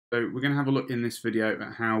So we're going to have a look in this video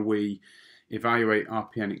at how we evaluate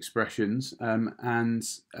RPN expressions and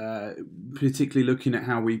particularly looking at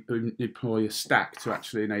how we employ a stack to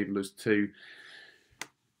actually enable us to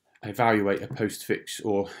evaluate a postfix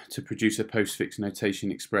or to produce a postfix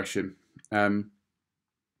notation expression.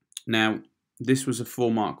 Now, this was a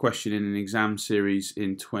 4-mark question in an exam series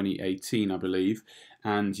in 2018, I believe,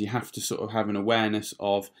 and you have to sort of have an awareness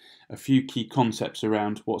of a few key concepts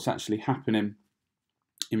around what's actually happening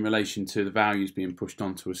in relation to the values being pushed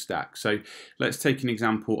onto a stack. So let's take an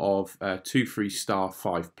example of 2, 3 star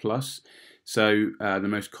 5 plus. So the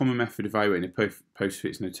most common method of evaluating a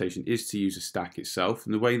postfix notation is to use a stack itself.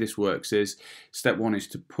 And the way this works is step 1 is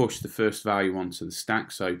to push the first value onto the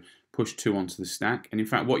stack. So push 2 onto the stack, and in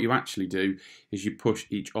fact what you actually do is you push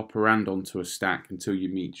each operand onto a stack until you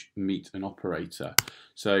meet an operator.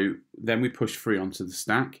 So then we push 3 onto the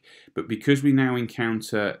stack, but because we now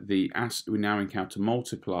encounter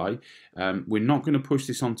multiply, we're not going to push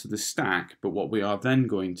this onto the stack, but what we are then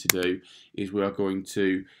going to do is we are going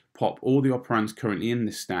to pop all the operands currently in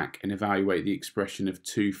the stack and evaluate the expression of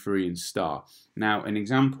 2, 3 and star. Now an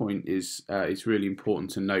exam point is it's really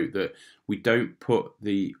important to note that we don't put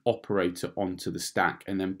the operator onto the stack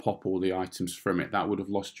and then pop all the items from it. That would have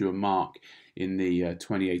lost you a mark in the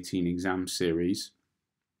 2018 exam series.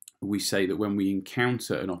 We say that when we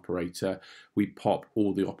encounter an operator, we pop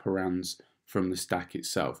all the operands from the stack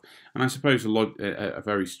itself. And I suppose a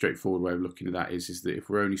very straightforward way of looking at that is that if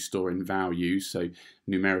we're only storing values, so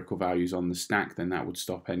numerical values on the stack, then that would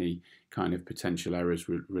stop any kind of potential errors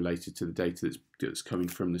related to the data that's coming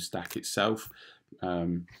from the stack itself.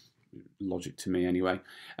 Logic to me anyway.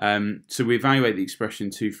 So we evaluate the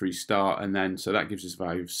expression 2, 3 star, and then so that gives us a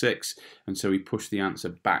value of 6, and so we push the answer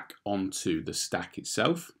back onto the stack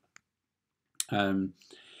itself.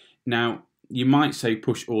 Now you might say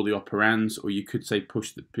push all the operands, or you could say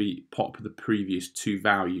pop the previous 2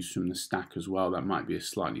 values from the stack as well. That might be a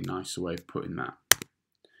slightly nicer way of putting that.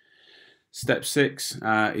 Step 6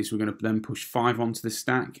 is we're going to then push 5 onto the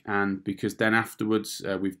stack, and because then afterwards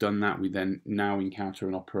we've done that, we then now encounter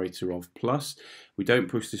an operator of plus. We don't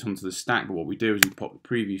push this onto the stack, but what we do is we pop the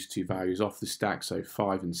previous 2 values off the stack, so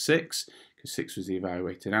 5 and 6, because 6 was the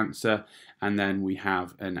evaluated answer, and then we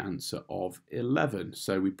have an answer of 11.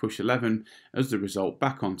 So we push 11 as the result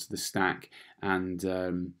back onto the stack, and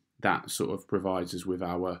that sort of provides us with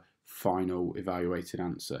our final evaluated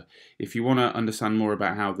answer. If you want to understand more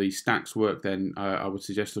about how the stacks work, then I would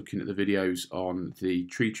suggest looking at the videos on the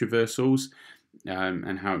tree traversals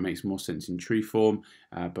and how it makes more sense in tree form,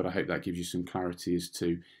 but I hope that gives you some clarity as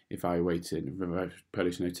to evaluating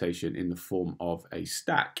Polish notation in the form of a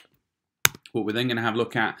stack. What we're then going to have a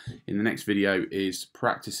look at in the next video is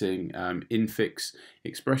practicing infix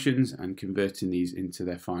expressions and converting these into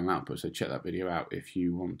their final output. So check that video out if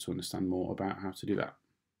you want to understand more about how to do that.